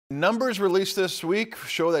Numbers released this week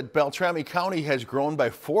show that Beltrami County has grown by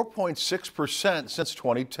 4.6% since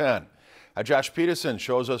 2010. Josh Peterson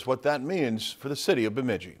shows us what that means for the city of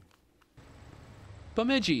Bemidji.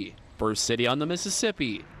 Bemidji, first city on the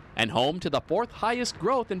Mississippi, and home to the fourth highest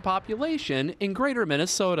growth in population in greater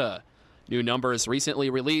Minnesota. New numbers recently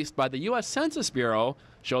released by the U.S. Census Bureau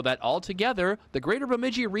show that altogether, the greater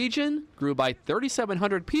Bemidji region grew by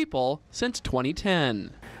 3,700 people since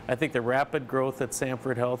 2010. I think the rapid growth at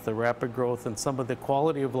Sanford Health, the rapid growth and some of the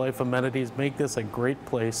quality of life amenities make this a great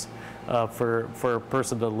place for a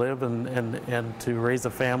person to live and to raise a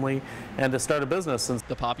family and to start a business.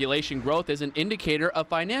 The population growth is an indicator of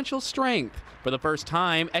financial strength. For the first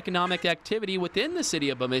time, economic activity within the city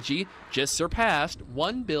of Bemidji just surpassed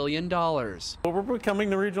 $1 billion. Well, we're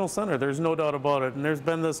becoming the regional center, there's no doubt about it. And there's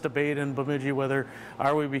been this debate in Bemidji whether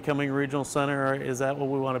are we becoming a regional center or is that what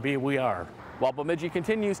we want to be? We are. While Bemidji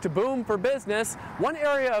continues to boom for business, one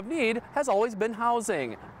area of need has always been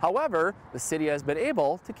housing. However, the city has been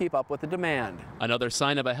able to keep up with the demand. Another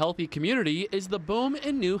sign of a healthy community is the boom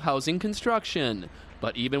in new housing construction.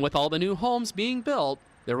 But even with all the new homes being built,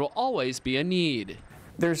 there will always be a need.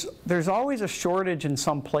 There's always a shortage in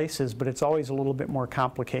some places, but it's always a little bit more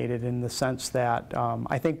complicated in the sense that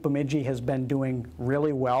I think Bemidji has been doing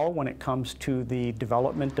really well when it comes to the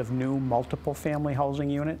development of new multiple family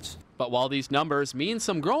housing units. But while these numbers mean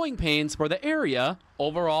some growing pains for the area,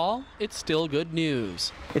 overall, it's still good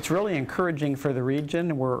news. It's really encouraging for the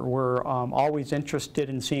region. We're always interested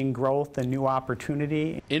in seeing growth and new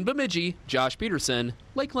opportunity. In Bemidji, Josh Peterson,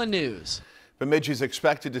 Lakeland News. Bemidji is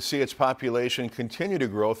expected to see its population continue to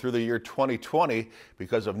grow through the year 2020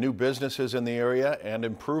 because of new businesses in the area and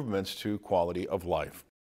improvements to quality of life.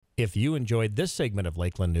 If you enjoyed this segment of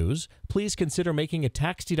Lakeland News, please consider making a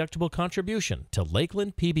tax-deductible contribution to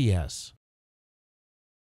Lakeland PBS.